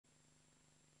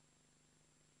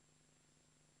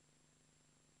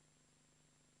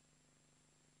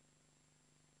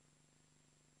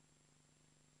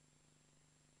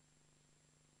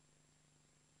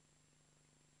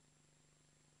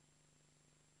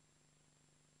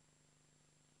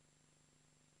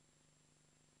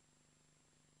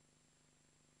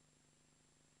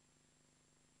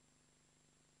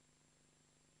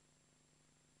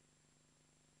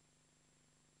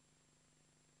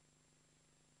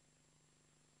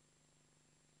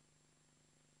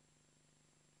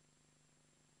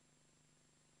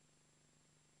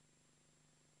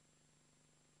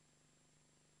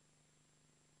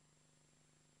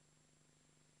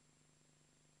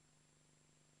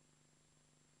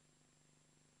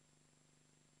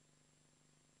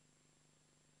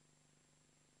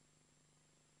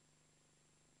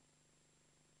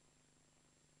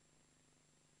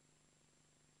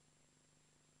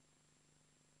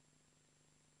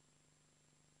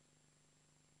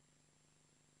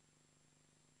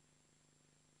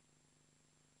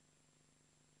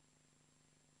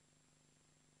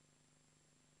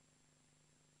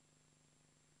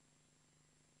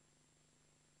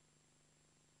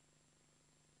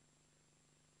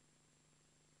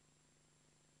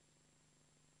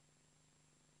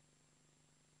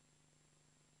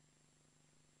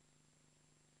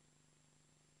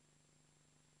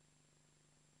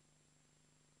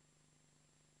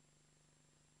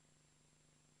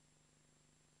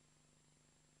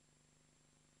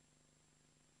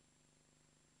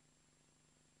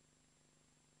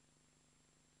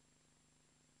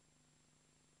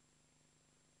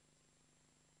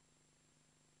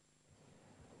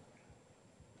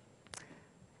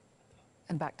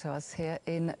And back to us here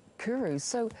in Kourou.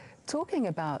 So, talking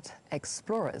about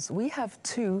explorers, we have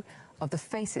two of the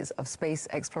faces of space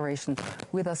exploration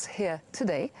with us here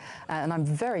today. And I'm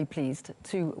very pleased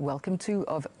to welcome two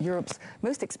of Europe's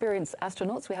most experienced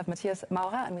astronauts. We have Matthias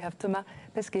Maurer and we have Thomas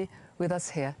Pesquet with us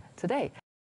here today.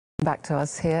 Back to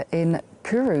us here in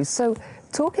Kourou. So,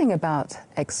 talking about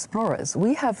explorers,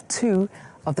 we have two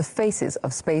of the faces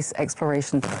of space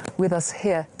exploration with us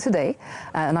here today.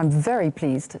 And I'm very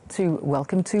pleased to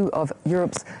welcome two of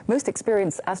Europe's most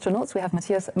experienced astronauts. We have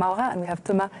Matthias Maurer and we have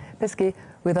Thomas Pesquet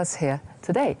with us here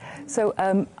today. So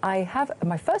I have,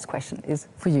 my first question is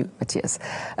for you, Matthias.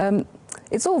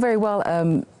 It's all very well,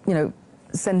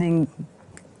 sending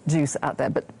juice out there,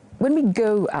 but when we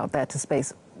go out there to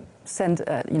space, send,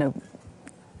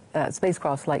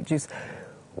 spacecrafts like JUICE,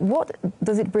 what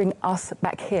does it bring us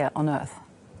back here on Earth?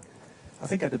 I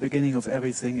think at the beginning of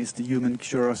everything is the human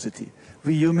curiosity.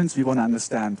 We humans, we want to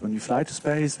understand. When we fly to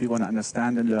space, we want to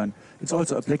understand and learn. It's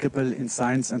also applicable in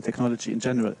science and technology in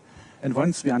general. And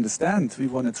once we understand, we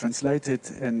want to translate it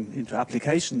into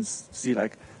applications, see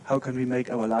like how can we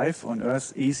make our life on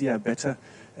Earth easier, better,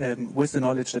 with the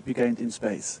knowledge that we gained in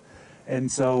space.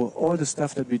 And so all the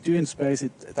stuff that we do in space,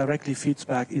 it directly feeds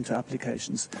back into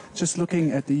applications. Just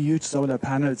looking at the huge solar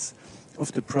panels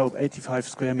of the probe, 85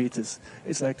 square meters.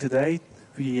 It's like today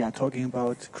we are talking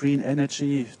about green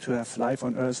energy to have life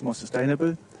on Earth more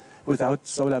sustainable. Without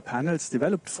solar panels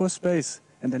developed for space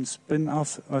and then spin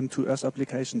off onto Earth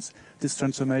applications, this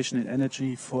transformation in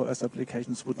energy for Earth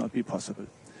applications would not be possible.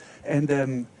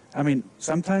 And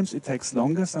sometimes it takes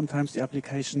longer, sometimes the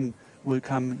application will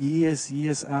come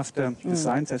years after the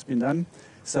science has been done.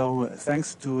 So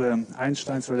thanks to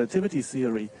Einstein's relativity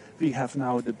theory, we have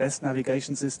now the best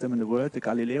navigation system in the world, the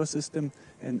Galileo system,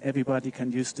 and everybody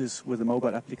can use this with a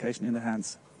mobile application in their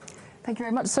hands. Thank you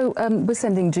very much. So we're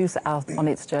sending JUICE out on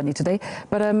its journey today,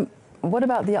 but what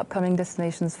about the upcoming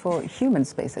destinations for human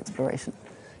space exploration?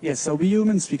 Yes, so we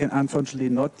humans, we can unfortunately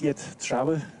not yet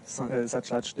travel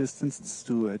such large distances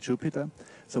to Jupiter.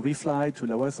 So we fly to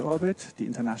low Earth orbit, the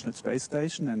International Space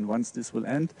Station, and once this will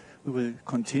end, we will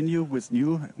continue with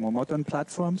new, more modern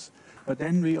platforms. But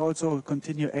then we also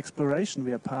continue exploration.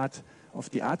 We are part of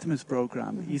the Artemis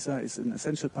program. ESA is an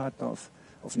essential part of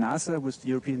NASA with the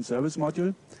European Service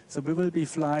Module. So we will be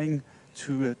flying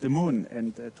to the moon,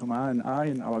 and Thomas and I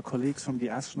and our colleagues from the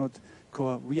astronaut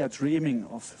corps, we are dreaming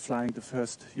of flying the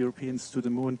first Europeans to the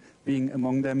moon, being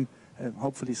among them,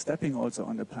 hopefully stepping also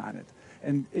on the planet.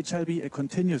 And it shall be a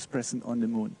continuous presence on the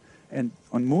moon. And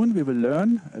on moon we will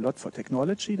learn a lot for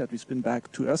technology that we spin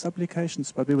back to Earth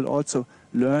applications, but we will also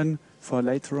learn for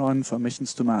later on for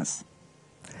missions to Mars.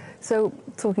 So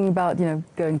talking about,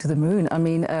 going to the moon, I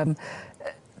mean,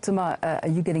 Thomas, are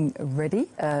you getting ready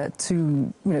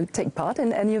to take part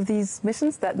in any of these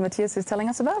missions that Matthias is telling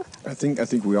us about? I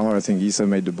think we are. I think ESA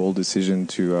made the bold decision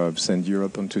to send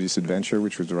Europe onto this adventure,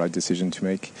 which was the right decision to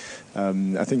make.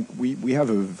 I think we have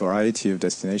a variety of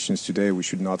destinations today. We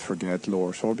should not forget low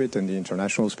Earth orbit and the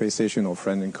International Space Station. Our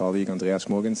friend and colleague Andreas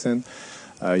Mogensen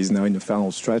is now in the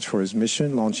final stretch for his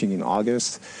mission, launching in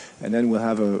August. And then we'll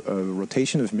have a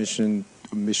rotation of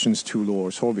missions to low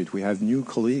Earth orbit. We have new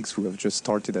colleagues who have just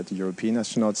started at the European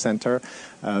Astronaut Center,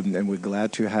 and we're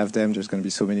glad to have them. There's going to be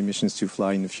so many missions to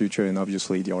fly in the future, and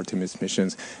obviously the Artemis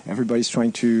missions. Everybody's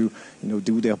trying to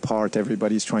do their part.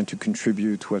 Everybody's trying to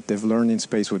contribute what they've learned in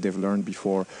space, what they've learned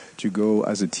before, to go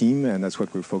as a team, and that's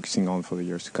what we're focusing on for the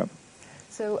years to come.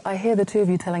 So I hear the two of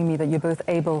you telling me that you're both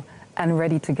able and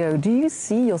ready to go. Do you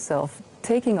see yourself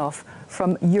taking off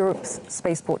from Europe's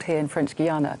spaceport here in French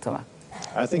Guiana, Thomas?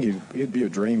 I think it'd be a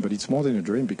dream, but it's more than a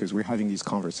dream because we're having this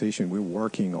conversation. We're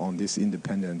working on this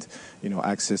independent,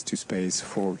 access to space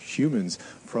for humans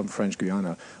from French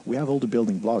Guiana. We have all the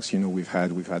building blocks. We've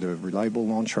had a reliable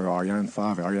launcher, Ariane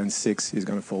 5, Ariane 6 is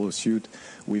going to follow suit.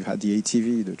 We've had the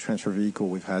ATV, the transfer vehicle.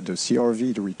 We've had the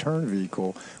CRV, the return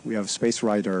vehicle. We have Space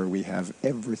Rider. We have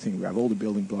everything. We have all the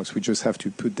building blocks. We just have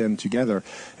to put them together.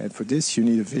 And for this, you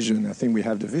need a vision. I think we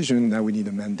have the vision. Now we need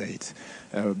a mandate.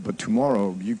 But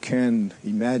tomorrow, you can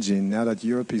imagine, now that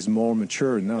Europe is more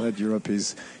mature, now that Europe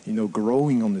is,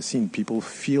 growing on the scene, people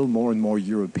feel more and more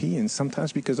European,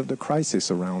 sometimes because of the crisis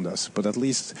around us. But at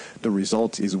least the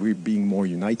result is we're being more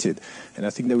united. And I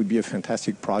think that would be a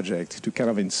fantastic project to kind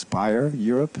of inspire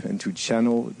Europe and to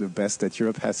channel the best that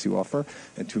Europe has to offer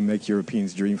and to make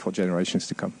Europeans dream for generations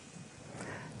to come.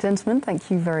 Gentlemen,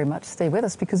 thank you very much. Stay with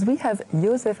us because we have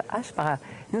Josef Aschbacher.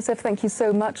 Josef, thank you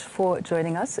so much for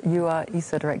joining us. You are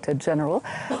ESA Director General.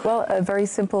 Well, a very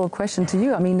simple question to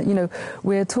you. I mean,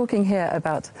 we're talking here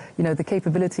about, the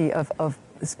capability of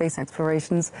space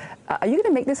explorations. Are you going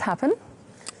to make this happen?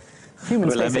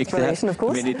 human space exploration, of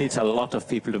course. I mean, it needs a lot of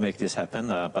people to make this happen,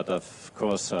 but of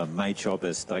course, my job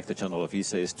as Director General of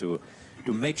ESA is to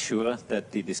make sure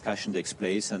that the discussion takes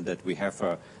place and that we have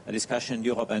a discussion in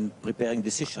Europe and preparing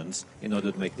decisions in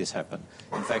order to make this happen.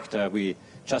 In fact, we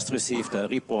just received a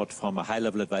report from a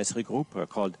high-level advisory group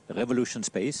called Revolution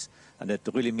Space, and that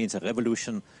really means a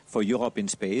revolution for Europe in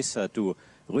space to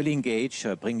really engage,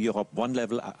 bring Europe one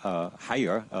level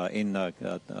higher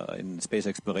in space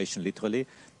exploration, literally,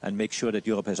 and make sure that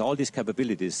Europe has all these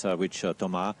capabilities which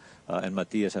Thomas and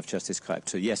Matthias have just described.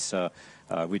 So yes,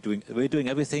 we're doing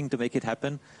everything to make it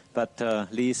happen. But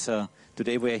Lise,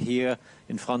 today we're here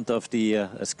in front of the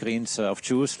screens of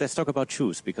JUICE. Let's talk about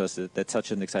JUICE, because that's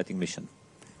such an exciting mission.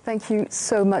 Thank you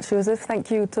so much, Joseph. Thank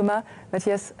you, Thomas.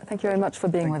 Matthias, thank you very much for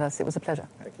being with us. It was a pleasure.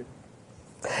 Thank you.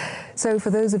 So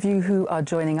for those of you who are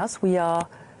joining us, we are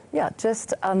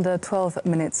just under 12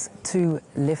 minutes to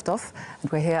liftoff.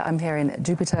 And I'm here in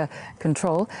Jupiter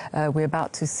Control. We're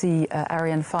about to see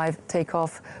Ariane 5 take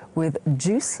off with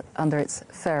JUICE under its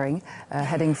fairing,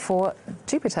 heading for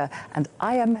Jupiter. And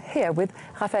I am here with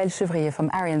Raphaël Chevrier from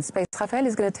Ariane Space. Raphaël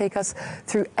is going to take us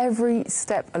through every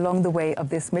step along the way of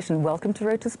this mission. Welcome to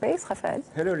Road to Space, Raphaël.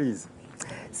 Hello, Lise.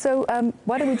 So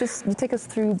why don't you take us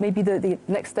through maybe the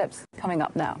next steps coming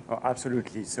up now? Oh,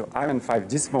 absolutely. So Ariane 5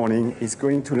 this morning is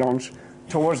going to launch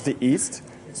towards the east.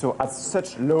 So at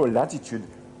such low latitude,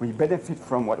 we benefit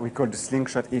from what we call the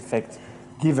slingshot effect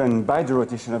given by the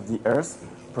rotation of the Earth,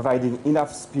 providing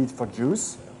enough speed for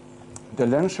JUICE. The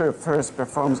launcher first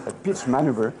performs a pitch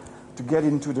maneuver to get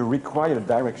into the required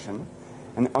direction,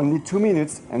 and only 2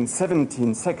 minutes and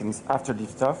 17 seconds after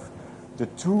liftoff, the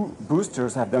two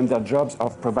boosters have done their jobs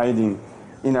of providing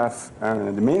enough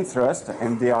the main thrust,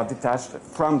 and they are detached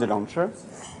from the launcher.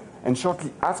 And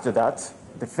shortly after that,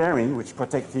 the fairing, which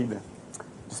protected the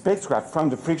spacecraft from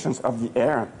the frictions of the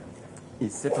air,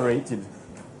 is separated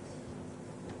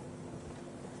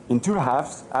in two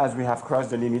halves as we have crossed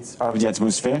the limits of the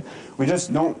atmosphere. We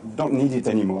just don't need it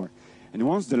anymore. And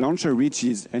once the launcher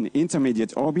reaches an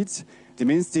intermediate orbit, the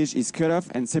main stage is cut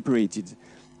off and separated.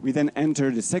 We then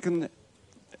enter the second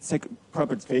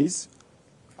proper phase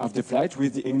of the flight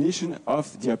with the ignition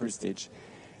of the upper stage.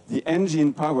 The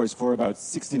engine powers for about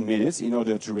 16 minutes in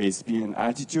order to raise speed and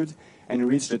altitude and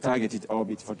reach the targeted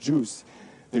orbit for JUICE.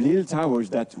 The little towers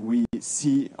that we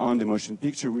see on the motion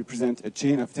picture represent a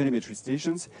chain of telemetry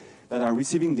stations that are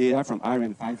receiving data from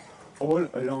Ariane 5 all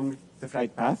along the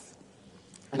flight path.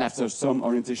 And after some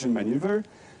orientation maneuver,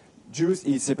 JUICE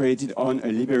is separated on a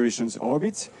liberations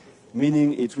orbit,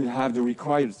 meaning it will have the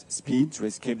required speed to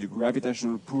escape the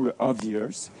gravitational pull of the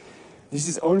Earth. This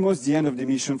is almost the end of the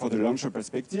mission for the launcher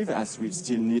perspective, as we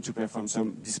still need to perform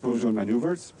some disposal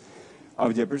maneuvers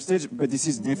of the upper stage, but this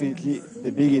is definitely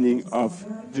the beginning of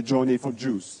the journey for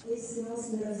JUICE.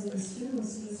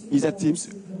 ESA teams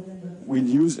will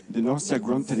use the North Sea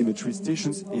ground telemetry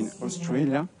stations in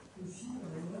Australia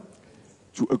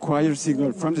to acquire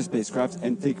signal from the spacecraft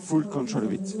and take full control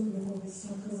of it.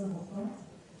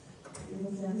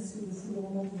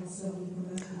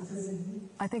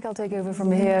 I think I'll take over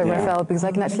from here, Raphael, because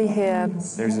I can actually hear...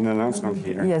 There's an announcement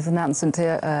here. Yes, announcement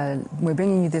here. We're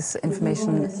bringing you this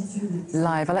information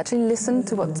live. I'll actually listen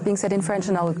to what's being said in French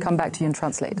and I'll come back to you and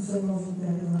translate.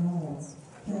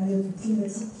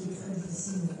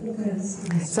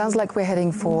 Sounds like we're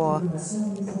heading for...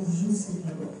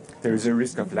 There is a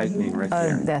risk of lightning right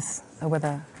here. Yes, a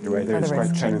weather The weather is quite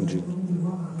risk. challenging.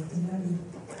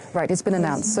 Right, it's been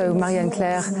announced. So Marianne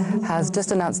Claire has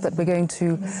just announced that we're going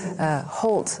to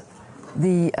halt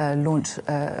the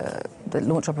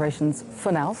launch operations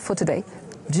for now, for today,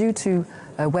 due to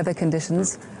weather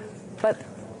conditions. But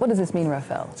what does this mean,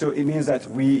 Raphael? So it means that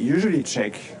we usually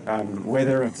check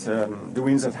whether it's the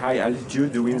winds at high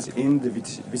altitude, the winds in the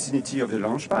vicinity of the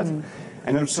launch pad,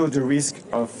 and also the risk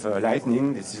of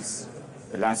lightning. This is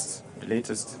the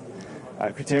latest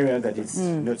criteria that is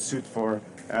not suited for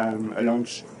a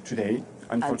launch today.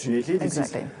 Unfortunately, this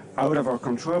is out of our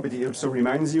control, but it also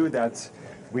reminds you that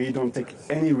we don't take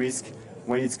any risk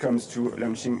when it comes to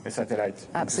launching a satellite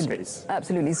into space.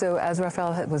 Absolutely. So as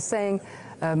Raphael was saying,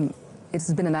 it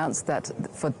has been announced that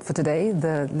for today,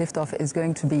 the liftoff is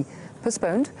going to be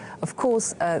postponed. Of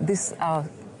course, our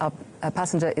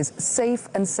passenger is safe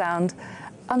and sound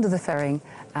under the fairing,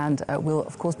 and we'll,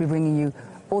 of course, be bringing you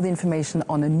all the information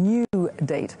on a new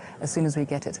date as soon as we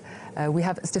get it. We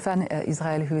have Stéphane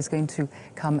Israel, who is going to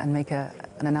come and make an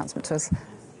announcement to us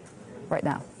right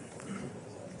now.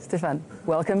 Stéphane,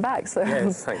 welcome back. So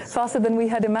yes, thanks. Faster than we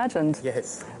had imagined.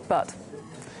 Yes. But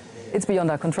it's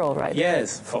beyond our control, right?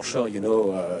 Yes, for sure. You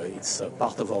know, it's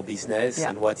part of our business, Yeah.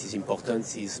 and what is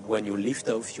important is when you lift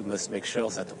off, you must make sure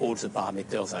that all the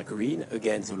parameters are green.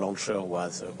 Again, the launcher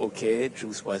was okay,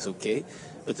 juice was okay,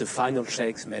 but the final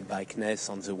checks made by CNES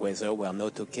on the weather were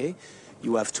not okay.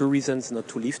 You have two reasons not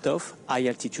to lift off: high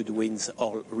altitude winds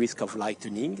or risk of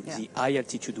lightning. Yeah. The high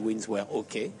altitude winds were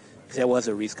okay. There was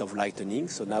a risk of lightning,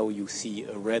 so now you see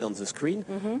a red on the screen.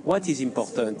 What is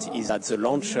important is that the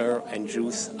launcher and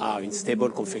juice are in stable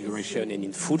configuration and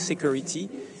in full security.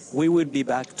 We will be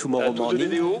back tomorrow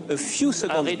morning, a few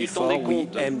seconds before we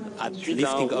aim at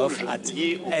lifting off at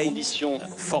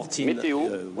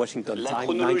 8:14 Washington time,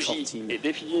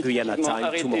 9:14 Guayana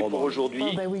time tomorrow morning.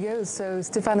 Well, there we go. So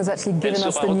Stéphane has actually given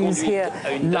us the news here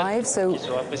live. So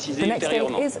the next day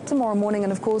is tomorrow morning,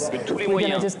 and of course we're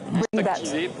going to just bring that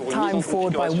time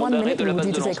forward by 1 minute. We were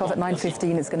due to take off at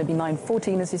 9:15. It's going to be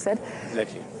 9:14, as you said.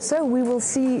 Exactly. So we will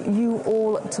see you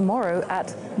all tomorrow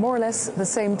at more or less the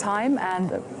same time,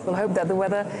 and we'll hope that the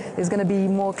weather is going to be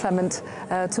more clement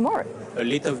tomorrow. A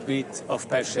little bit of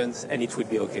patience, and it will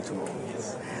be okay tomorrow.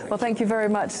 Yes. Well, thank you very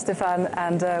much, Stéphane,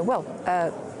 and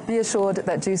be assured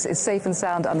that juice is safe and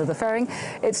sound under the fairing.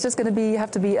 It's just going to be, you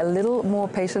have to be a little more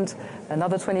patient.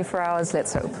 Another 24 hours,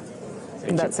 let's hope.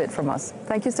 And that's it from us.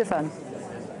 Thank you, Stéphane.